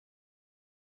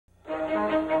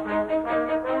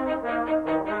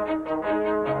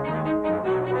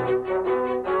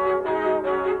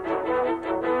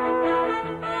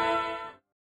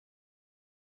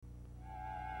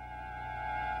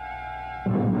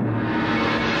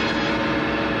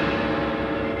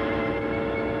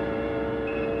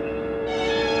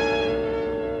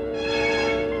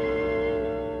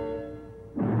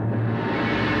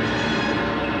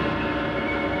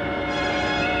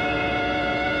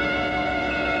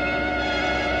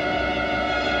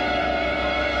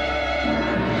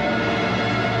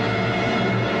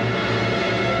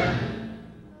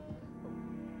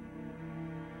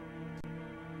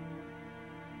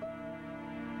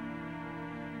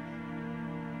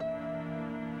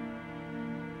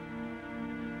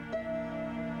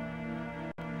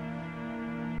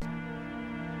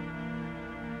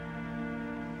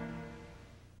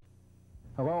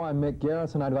Hello, I'm Mick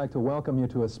Garris, and I'd like to welcome you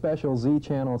to a special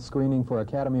Z-Channel screening for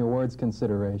Academy Awards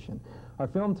consideration. Our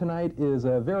film tonight is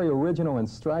a very original and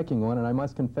striking one, and I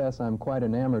must confess I'm quite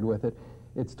enamored with it.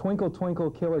 It's Twinkle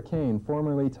Twinkle Killer Kane,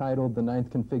 formerly titled The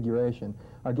Ninth Configuration.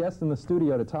 Our guest in the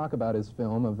studio to talk about his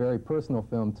film, a very personal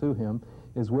film to him,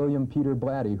 is William Peter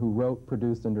Blatty, who wrote,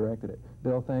 produced, and directed it.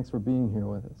 Bill, thanks for being here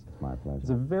with us. My pleasure.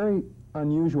 It's a very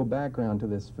unusual background to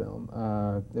this film.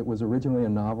 It was originally a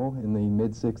novel in the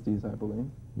mid-'60s, I believe.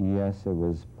 Yes, it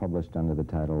was published under the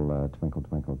title Twinkle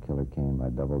Twinkle Killer Kane by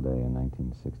Doubleday in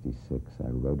 1966. I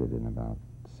wrote it in about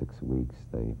 6 weeks.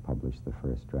 They published the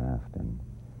first draft, and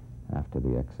after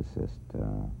The Exorcist,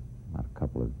 about a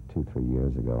couple of 2-3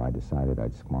 years ago, I decided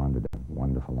I'd squandered a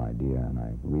wonderful idea, and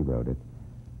I rewrote it,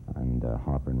 and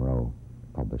Harper & Row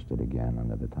published it again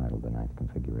under the title The Ninth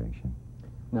Configuration.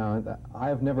 Now,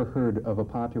 I've never heard of a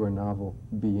popular novel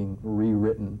being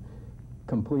rewritten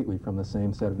completely from the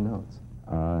same set of notes.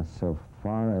 So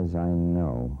far as I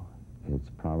know, it's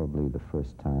probably the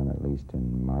first time, at least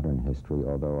in modern history,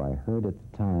 although I heard at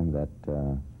the time that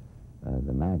the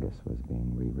Magus was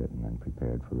being rewritten and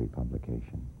prepared for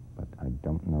republication. But I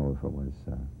don't know if it was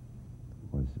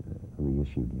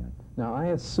reissued yet. Now,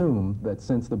 I assume that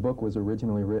since the book was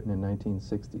originally written in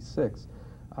 1966,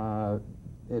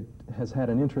 it has had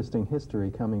an interesting history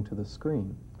coming to the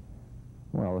screen.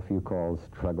 Well, if you call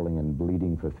struggling and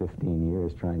bleeding for 15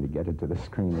 years trying to get it to the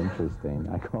screen interesting,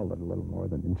 I call it a little more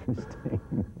than interesting.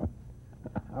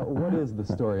 What is the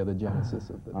story of the genesis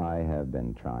of this? I have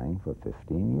been trying for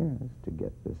 15 years to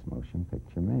get this motion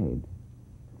picture made,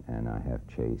 and I have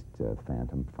chased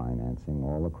phantom financing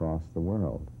all across the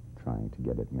world trying to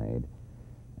get it made.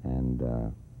 And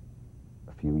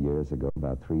a few years ago,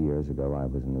 about 3 years ago, I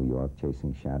was in New York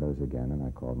chasing shadows again, and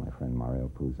I called my friend Mario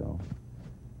Puzo.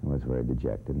 I was very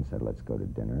dejected and said, let's go to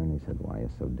dinner. And he said, why are you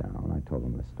so down? I told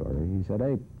him the story. He said,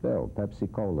 hey, Bill,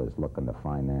 Pepsi-Cola's looking to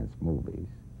finance movies.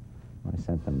 I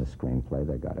sent them the screenplay.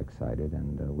 They got excited,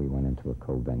 and we went into a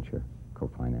co-venture,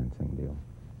 co-financing deal.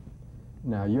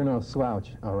 Now, you're no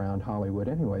slouch around Hollywood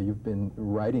anyway. You've been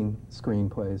writing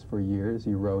screenplays for years.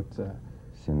 You wrote...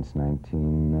 Since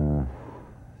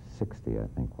 1960, I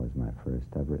think, was my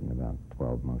first. I've written about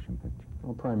 12 motion pictures.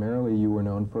 Well, primarily you were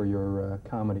known for your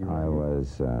comedy writing. I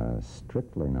was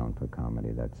strictly known for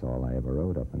comedy. That's all I ever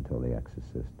wrote up until The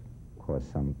Exorcist. Of course,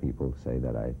 some people say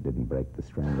that I didn't break the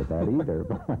string with that either.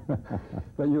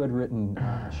 But you had written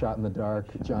Shot in the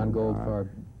Dark, John Goldfarb,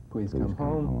 Please Come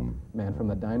Home, Man from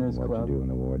the Diners Club. What You Do in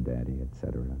the War, Daddy,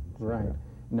 etc. Right.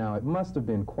 Now, it must have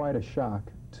been quite a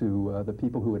shock to the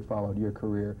people who had followed your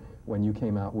career when you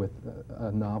came out with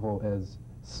a novel as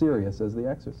serious as The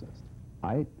Exorcist.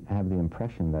 I have the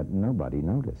impression that nobody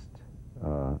noticed.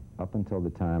 Up until the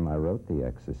time I wrote The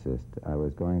Exorcist, I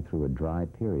was going through a dry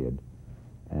period,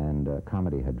 and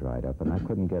comedy had dried up, and I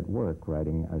couldn't get work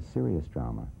writing a serious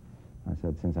drama. I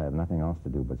said, since I have nothing else to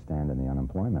do but stand in the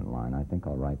unemployment line, I think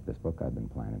I'll write this book I've been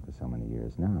planning for so many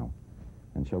years now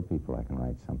and show people I can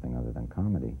write something other than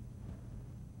comedy.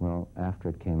 Well, after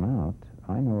it came out,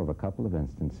 I know of a couple of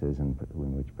instances in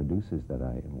which producers that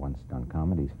I once done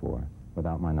comedies for,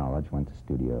 without my knowledge, went to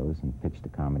studios and pitched a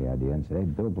comedy idea and said, hey,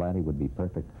 Bill Blatty would be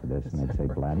perfect for this. And they'd say,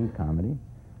 Blatty, comedy?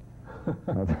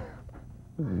 Well,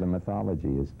 the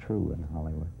mythology is true in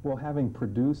Hollywood. Well, having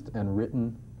produced and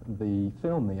written the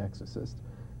film The Exorcist,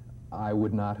 I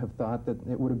would not have thought that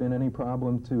it would have been any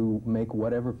problem to make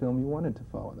whatever film you wanted to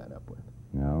follow that up with.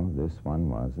 No, this one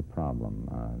was a problem.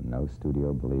 No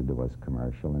studio believed it was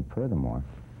commercial, and furthermore,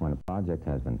 when a project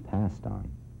has been passed on,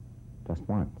 just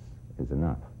once is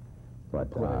enough.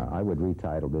 But I would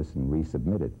retitle this and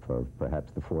resubmit it for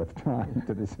perhaps the 4th time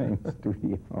to the same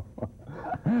studio.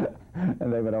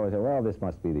 And they would always say, well, this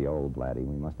must be the old Blatty.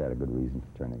 We must have had a good reason for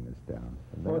turning this down.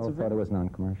 They all thought it was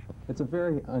non-commercial. It's a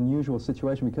very unusual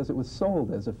situation because it was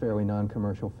sold as a fairly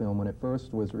non-commercial film when it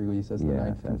first was released as The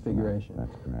Ninth Configuration.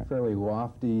 That's correct. Fairly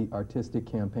lofty, artistic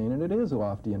campaign, and it is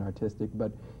lofty and artistic,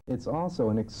 but it's also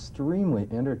an extremely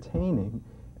entertaining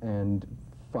and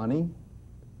funny,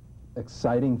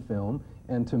 exciting film,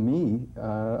 and to me,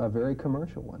 a very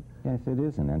commercial one. Yes, it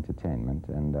is an entertainment,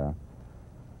 and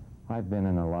I've been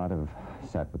in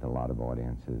sat with a lot of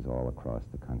audiences all across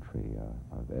the country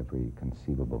of every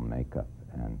conceivable makeup,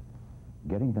 and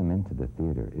getting them into the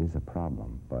theater is a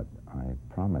problem, but I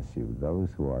promise you,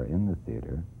 those who are in the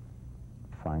theater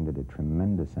find it a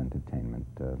tremendous entertainment.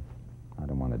 I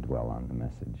don't want to dwell on the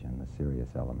message and the serious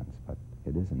elements, but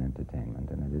it is an entertainment,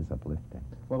 and it is uplifting.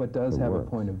 Well, it does have a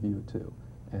point of view, too.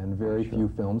 And very Sure. few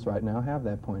films right now have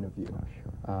that point of view. Oh,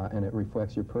 sure. And it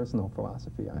reflects your personal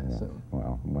philosophy, I Yes. assume.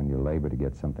 Well, when you labor to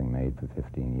get something made for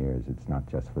 15 years, it's not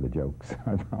just for the jokes.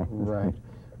 Right.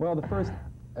 Well, the first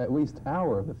at least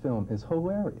hour of the film is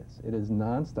hilarious. It is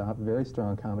nonstop, very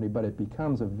strong comedy, but it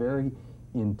becomes a very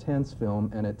intense film,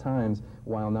 and at times,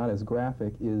 while not as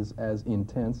graphic, is as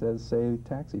intense as, say,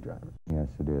 Taxi Driver. Yes,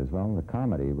 it is. Well, the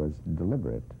comedy was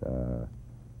deliberate. It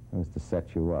was to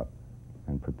set you up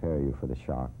and prepare you for the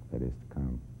shock that is to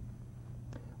come.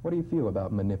 What do you feel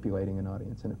about manipulating an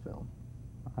audience in a film?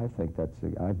 I think that's...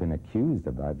 I've been accused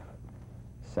of... I've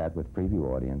sat with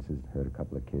preview audiences, heard a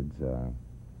couple of kids,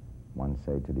 one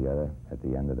say to the other at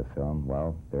the end of the film,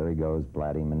 well, there he goes,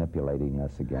 Blatty manipulating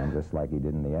us again, just like he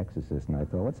did in The Exorcist. And I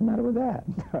thought, what's the matter with that?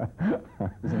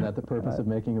 Isn't that the purpose of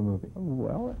making a movie?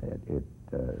 Well, it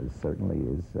certainly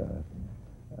is.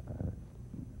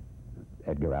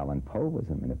 Edgar Allan Poe was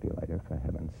a manipulator, for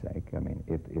heaven's sake. I mean,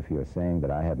 if you're saying that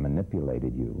I have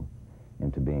manipulated you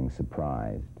into being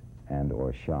surprised and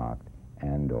or shocked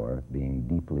and or being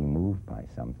deeply moved by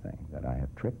something, that I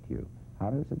have tricked you,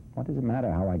 what does it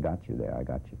matter how I got you there? I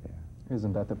got you there.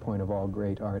 Isn't that the point of all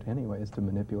great art anyway, is to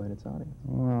manipulate its audience?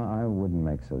 Well, I wouldn't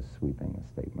make so sweeping a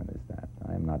statement as that.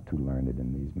 I am not too learned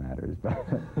in these matters, but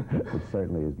it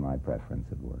certainly is my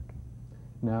preference at work.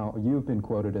 Now, you've been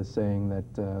quoted as saying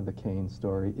that the Cain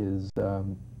story is the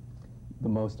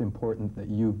most important that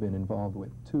you've been involved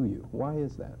with to you. Why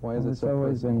is that? Why is it so It's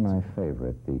always been personal? my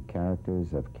favorite. The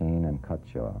characters of Cain and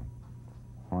Cutshaw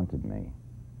haunted me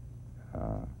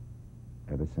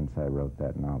ever since I wrote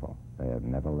that novel. They have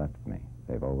never left me.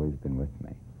 They've always been with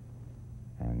me.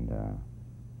 And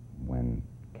when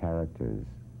characters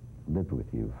live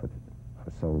with you for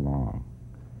so long,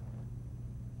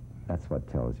 that's what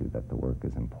tells you that the work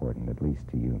is important, at least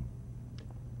to you.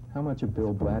 How much of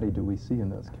Bill Blatty do we see in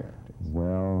those characters?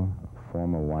 Well, a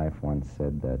former wife once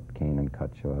said that Cain and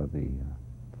Cutshaw are the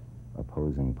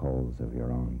opposing poles of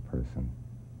your own person.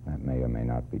 That may or may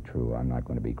not be true. I'm not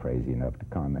going to be crazy enough to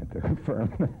comment or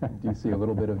confirm that. Do you see a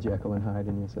little bit of Jekyll and Hyde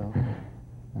in yourself?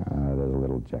 There's a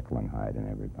little Jekyll and Hyde in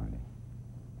everybody.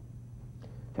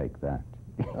 Take that.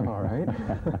 All right.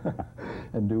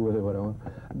 And do with it what I want.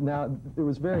 Now, there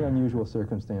was very unusual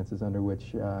circumstances under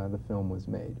which the film was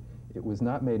made. It was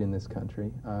not made in this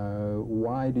country.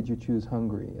 Why did you choose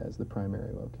Hungary as the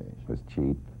primary location? It was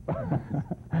cheap.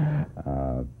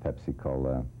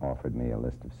 Pepsi-Cola offered me a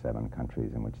list of 7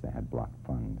 countries in which they had blocked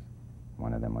funds.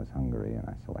 One of them was Hungary, and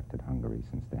I selected Hungary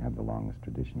since they have the longest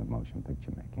tradition of motion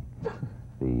picture making.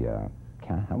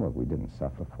 However, we didn't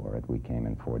suffer for it. We came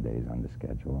in 4 days under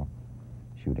schedule,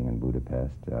 shooting in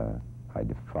Budapest. I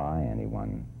defy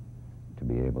anyone to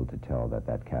be able to tell that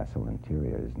that castle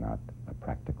interior is not a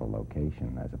practical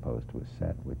location as opposed to a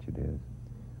set, which it is.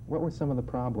 What were some of the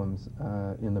problems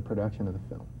in the production of the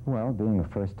film? Well, being a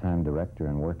first-time director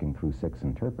and working through 6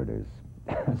 interpreters,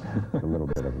 a little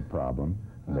bit of a problem.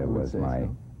 There was my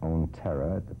own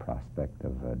terror at the prospect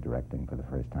of directing for the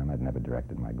first time. I'd never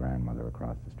directed my grandmother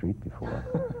across the street before.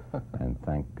 And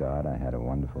thank God I had a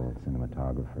wonderful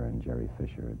cinematographer in Jerry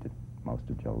Fisher who did most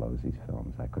of Joe Losey's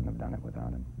films. I couldn't have done it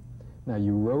without him. Now,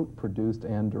 you wrote, produced,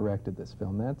 and directed this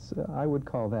film. That's, I would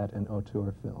call that an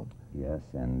auteur film. Yes,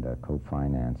 and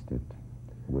co-financed it,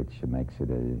 which makes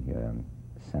it a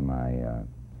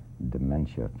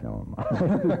semi-dementia film.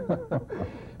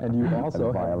 And you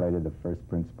also violated the first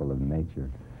principle of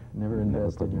nature. Never Never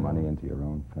invested put money into your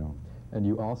own film. And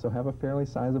you also have a fairly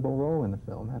sizable role in the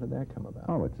film. How did that come about?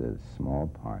 Oh, it's a small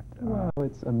part. Well,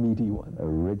 it's a meaty one.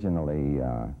 Originally,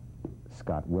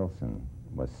 Scott Wilson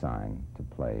was signed to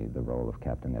play the role of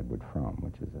Captain Edward Frome,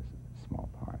 which is a small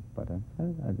part, but a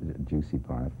juicy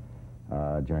part.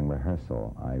 During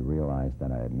rehearsal, I realized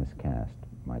that I had miscast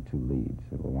my 2 leads.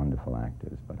 They were wonderful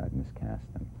actors, but I'd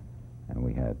miscast them. And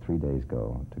we had 3 days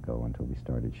to go until we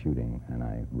started shooting, and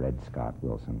I read Scott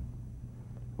Wilson,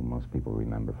 who most people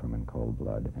remember from In Cold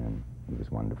Blood, and he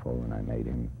was wonderful, and I made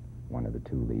him one of the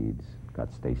 2 leads,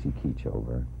 got Stacy Keach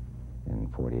over in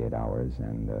 48 hours,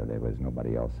 and there was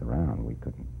nobody else around.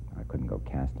 I couldn't go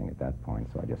casting at that point,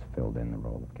 so I just filled in the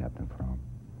role of Captain Frome.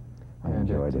 I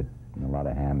enjoyed it, and a lot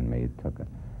of ham and me.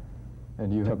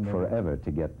 It took forever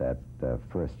to get that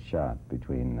first shot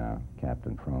between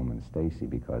Captain Frome and Stacy,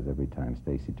 because every time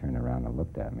Stacy turned around and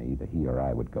looked at me, either he or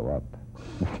I would go up.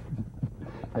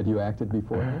 Had you acted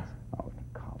before this? Oh,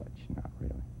 in college, not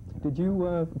really. Did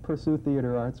you pursue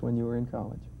theater arts when you were in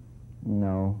college?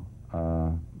 No.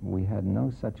 We had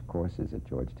no such courses at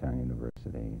Georgetown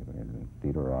University. We had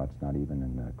theater arts, not even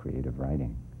in creative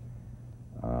writing.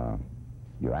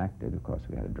 You acted, of course.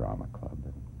 We had a drama club,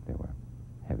 and there were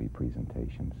heavy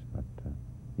presentations, but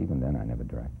Even then, I never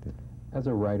directed. As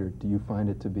a writer, do you find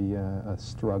it to be a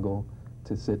struggle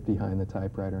to sit behind the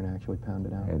typewriter and actually pound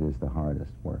it out? It is the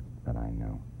hardest work that I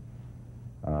know.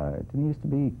 It didn't used to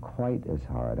be quite as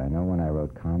hard. I know when I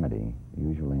wrote comedy,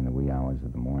 usually in the wee hours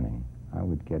of the morning, I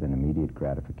would get an immediate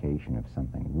gratification if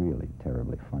something really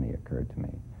terribly funny occurred to me.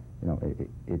 You know,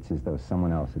 it's as though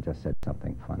someone else had just said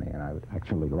something funny, and I would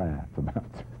actually laugh about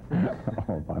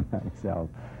all by myself.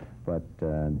 But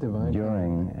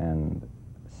during and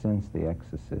since The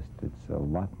Exorcist, it's a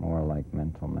lot more like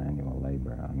mental manual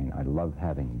labor. I mean, I love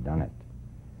having done it,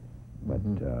 but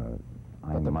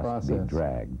I must be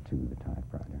dragged to the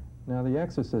typewriter. Now, The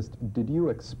Exorcist, did you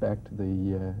expect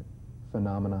the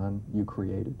phenomenon you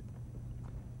created?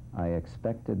 I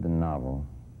expected the novel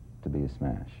to be a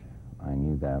smash. I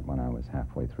knew that when I was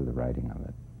halfway through the writing of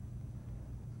it.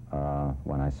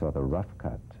 When I saw the rough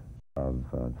cut of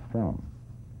the film,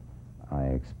 I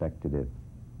expected it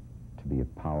to be a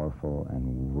powerful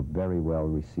and very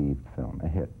well-received film, a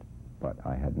hit, but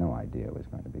I had no idea it was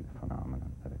going to be the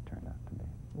phenomenon that it turned out to be.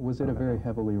 Was it a very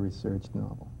heavily researched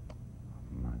novel?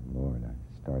 My Lord, I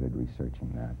started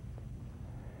researching that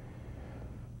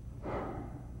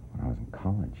when I was in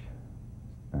college.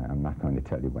 I'm not going to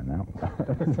tell you when that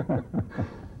was.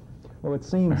 Well, it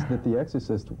seems that The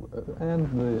Exorcist and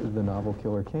the novel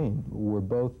Killer Kane were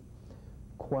both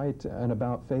quite an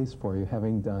about-face for you,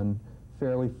 having done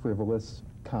fairly frivolous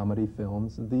comedy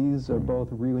films. These are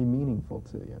both really meaningful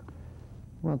to you.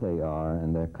 Well, they are,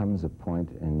 and there comes a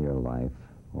point in your life,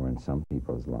 or in some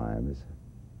people's lives,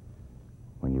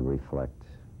 when you reflect,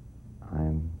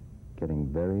 I'm getting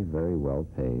very, very well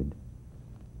paid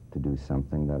to do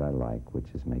something that I like,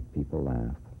 which is make people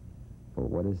laugh. But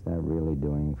what is that really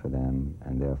doing for them?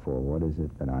 And therefore, what is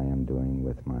it that I am doing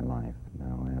with my life?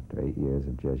 Now, after 8 years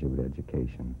of Jesuit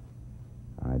education,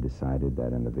 I decided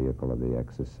that in the vehicle of The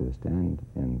Exorcist and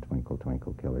in Twinkle,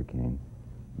 Twinkle, Killer Kane,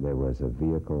 there was a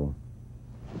vehicle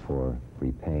for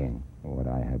repaying what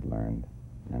I had learned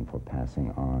and for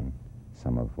passing on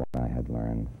some of what I had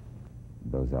learned,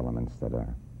 those elements that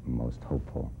are most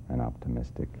hopeful and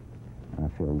optimistic. And I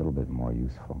feel a little bit more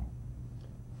useful.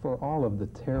 For all of the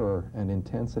terror and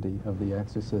intensity of The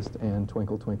Exorcist and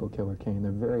Twinkle, Twinkle, Killer Kane,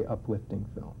 they're very uplifting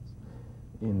films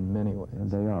in many ways.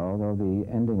 They are, although the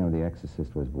ending of The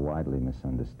Exorcist was widely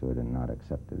misunderstood and not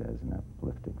accepted as an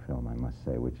uplifting film, I must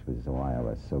say, which was why I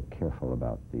was so careful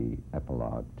about the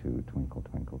epilogue to Twinkle,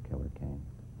 Twinkle, Killer Kane.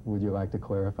 Would you like to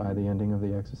clarify the ending of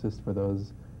The Exorcist for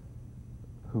those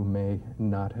who may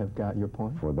not have got your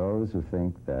point? For those who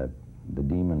think that the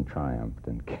demon triumphed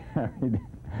and carried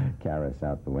Garris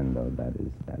out the window, that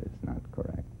is not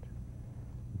correct.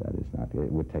 That is not,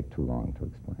 it would take too long to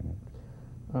explain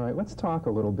it. All right, let's talk a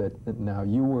little bit now.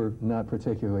 You were not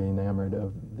particularly enamored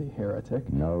of The Heretic.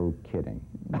 No kidding.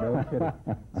 No kidding.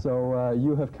 So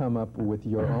you have come up with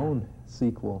your own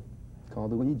sequel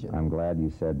called Legion. I'm glad you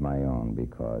said my own,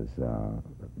 because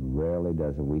rarely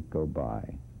does a week go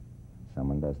by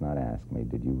someone does not ask me,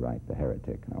 did you write The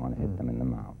Heretic? And I want to hit them in the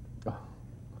mouth.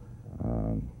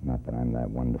 Not that I'm that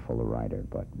wonderful a writer,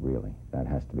 but really, that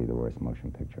has to be the worst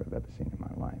motion picture I've ever seen in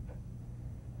my life.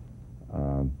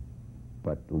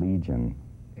 But Legion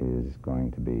is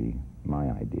going to be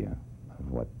my idea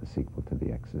of what the sequel to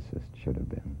The Exorcist should have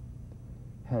been.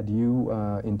 Had you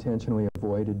intentionally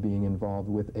avoided being involved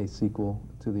with a sequel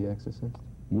to The Exorcist?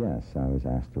 Yes, I was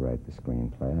asked to write the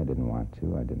screenplay. I didn't want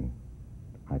to.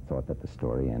 I thought that the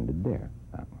story ended there.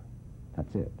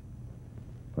 That's it.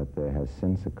 But there has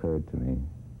since occurred to me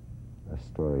a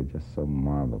story just so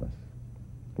marvelous.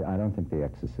 I don't think The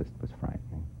Exorcist was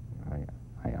frightening.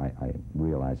 I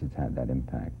realize it's had that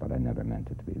impact, but I never meant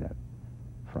it to be that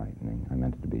frightening. I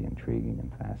meant it to be intriguing and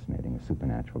fascinating, a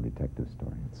supernatural detective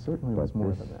story. It certainly was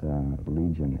more than that.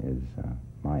 Legion is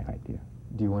my idea.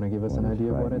 Do you want to give us an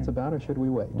idea of what it's about, or should we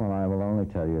wait? Well, I will only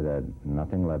tell you that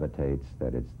nothing levitates,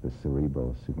 that it's the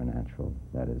cerebral supernatural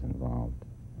that is involved.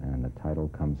 And the title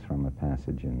comes from a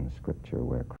passage in the Scripture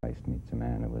where Christ meets a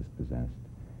man who is possessed.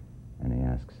 And he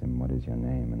asks him, what is your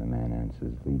name? And the man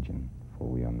answers, Legion, for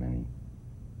we are many.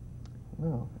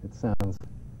 Well, it sounds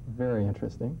very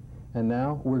interesting. And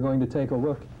now we're going to take a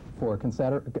look for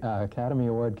Academy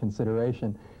Award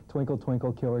consideration, Twinkle,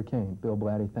 Twinkle, Killer Kane. Bill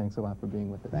Blatty, thanks a lot for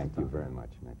being with us. Thank you very much,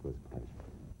 Mick. It was a pleasure.